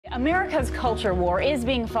America's culture war is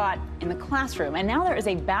being fought in the classroom, and now there is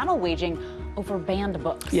a battle waging over banned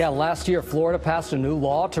books. Yeah, last year, Florida passed a new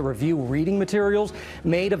law to review reading materials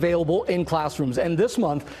made available in classrooms. And this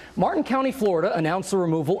month, Martin County, Florida announced the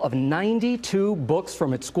removal of 92 books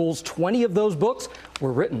from its schools. 20 of those books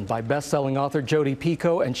were written by best-selling author Jodi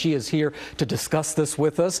Picoult, and she is here to discuss this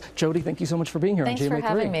with us. Jodi, thank you so much for being here. Thanks on for GMA3.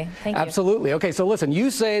 having me. Thank you. Absolutely. Okay, so listen,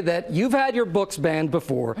 you say that you've had your books banned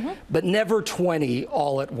before, but never 20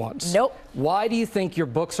 all at once. Nope. Why do you think your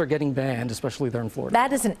books are getting banned, especially there in Florida?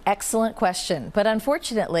 That is an excellent question. But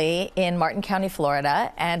unfortunately, in Martin County,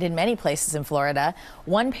 Florida, and in many places in Florida,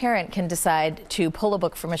 one parent can decide to pull a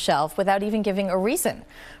book from a shelf without even giving a reason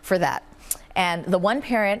for that. And the one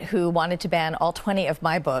parent who wanted to ban all 20 of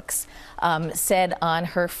my books said on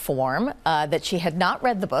her form that she had not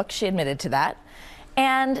read the book. She admitted to that.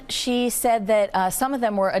 And she said that some of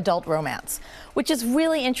them were adult romance, which is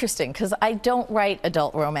really interesting because I don't write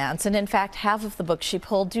adult romance. And in fact, half of the books she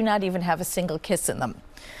pulled do not even have a single kiss in them.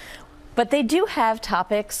 But they do have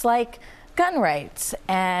topics like gun rights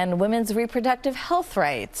and women's reproductive health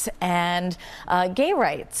rights and gay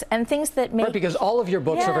rights and things that make... Right, because all of your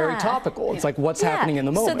books are very topical. It's like what's happening in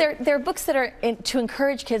the moment. So they're books that are to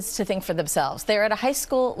encourage kids to think for themselves. They're at a high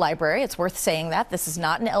school library. It's worth saying that. This is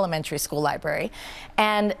not an elementary school library.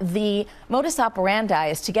 And the modus operandi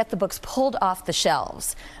is to get the books pulled off the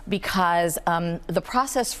shelves because the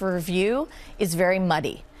process for review is very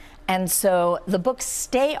muddy. And so the books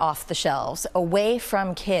stay off the shelves, away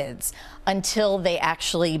from kids, until they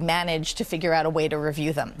actually manage to figure out a way to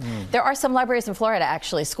review them. There are some libraries in Florida,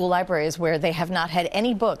 actually, school libraries, where they have not had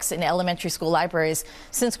any books in elementary school libraries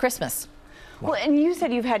since Christmas. Well, and you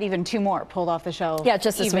said you've had even 2 more pulled off the shelf. Yeah,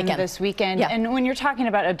 just this even weekend. This weekend. Yeah. And when you're talking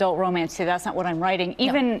about adult romance, too, that's not what I'm writing.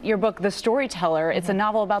 Even your book, The Storyteller, it's a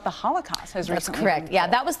novel about the Holocaust. That's correct. Yeah,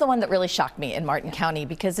 that was the one that really shocked me in Martin County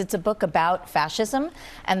because it's a book about fascism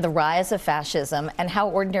and the rise of fascism and how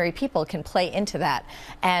ordinary people can play into that.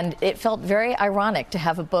 And it felt very ironic to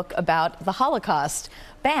have a book about the Holocaust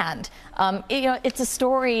banned. You know, it's a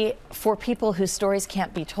story for people whose stories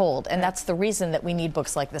can't be told, and that's the reason that we need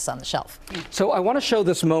books like this on the shelf. So I want to show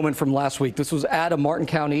this moment from last week. This was at a Martin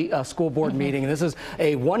County school board meeting, and this is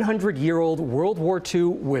a 100-year-old World War II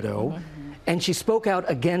widow, and she spoke out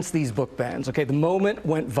against these book bans. Okay, the moment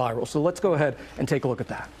went viral, so let's go ahead and take a look at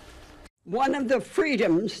that. One of the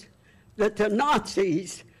freedoms that the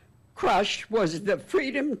Nazis crushed was the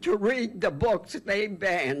freedom to read the books they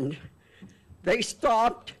banned. They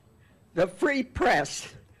stopped the free press,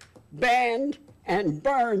 banned and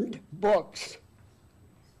burned books.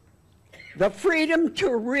 The freedom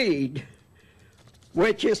to read,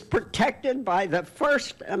 which is protected by the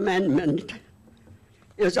First Amendment,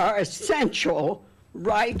 is our essential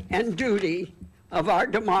right and duty of our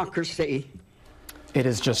democracy. It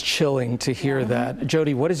is just chilling to hear that.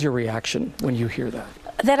 Jodi, what is your reaction when you hear that?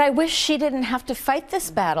 That I wish she didn't have to fight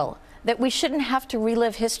this battle. That we shouldn't have to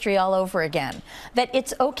relive history all over again. That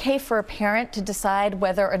it's okay for a parent to decide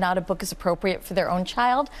whether or not a book is appropriate for their own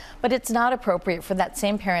child, but it's not appropriate for that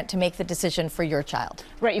same parent to make the decision for your child.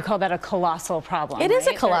 Right, you call that a colossal problem. It is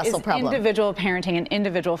a colossal problem. Individual parenting and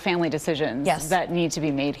individual family decisions that need to be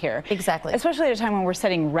made here. Exactly. Especially at a time when we're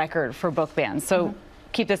setting record for book bans. So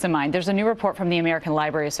keep this in mind. There's a new report from the American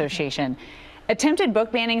Library Association. Attempted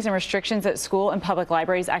book bannings and restrictions at school and public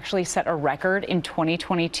libraries actually set a record in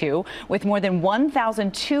 2022 with more than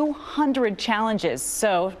 1,200 challenges.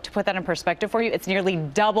 So to put that in perspective for you, it's nearly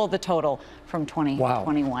double the total from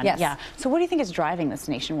 2021. Wow. Yes. Yeah. So what do you think is driving this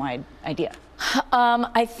nationwide idea?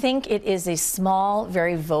 I think it is a small,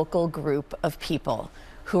 very vocal group of people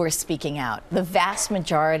who are speaking out. The vast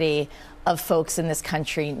majority of folks in this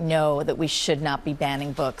country know that we should not be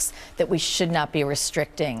banning books, that we should not be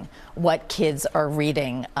restricting what kids are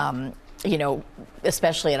reading, you know,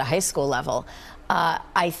 especially at a high school level.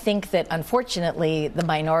 I think that, unfortunately, the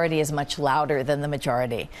minority is much louder than the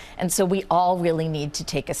majority. And so we all really need to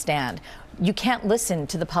take a stand. You can't listen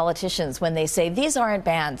to the politicians when they say, these aren't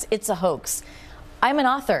bans, it's a hoax. I'm an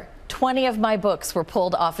author. 20 of my books were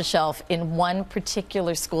pulled off a shelf in one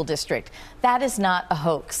particular school district. That is not a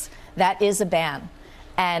hoax. That is a ban.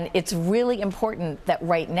 And it's really important that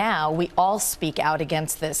right now we all speak out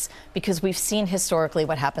against this because we've seen historically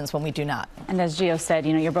what happens when we do not. And as Gio said,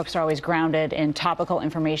 you know, your books are always grounded in topical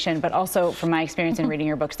information, but also from my experience in reading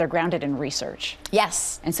your books, they're grounded in research.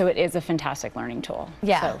 Yes. And so it is a fantastic learning tool.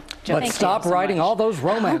 Yeah. So, let's stop writing all those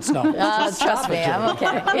romance novels. Trust me, I'm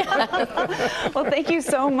okay. Well, thank you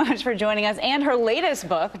so much for joining us. And her latest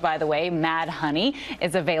book, by the way, Mad Honey,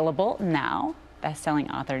 is available now. Best-selling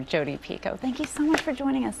author Jodi Picoult. Thank you so much for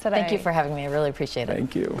joining us today. Thank you for having me. I really appreciate it.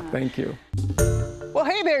 Thank you. Thank you. Well,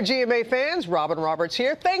 hey there, GMA fans. Robin Roberts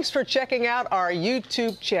here. Thanks for checking out our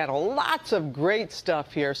YouTube channel. Lots of great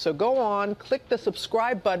stuff here. So go on, click the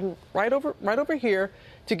subscribe button right over here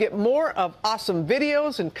to get more of awesome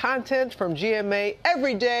videos and content from GMA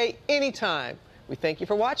every day, anytime. We thank you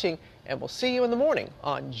for watching, and we'll see you in the morning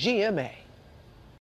on GMA.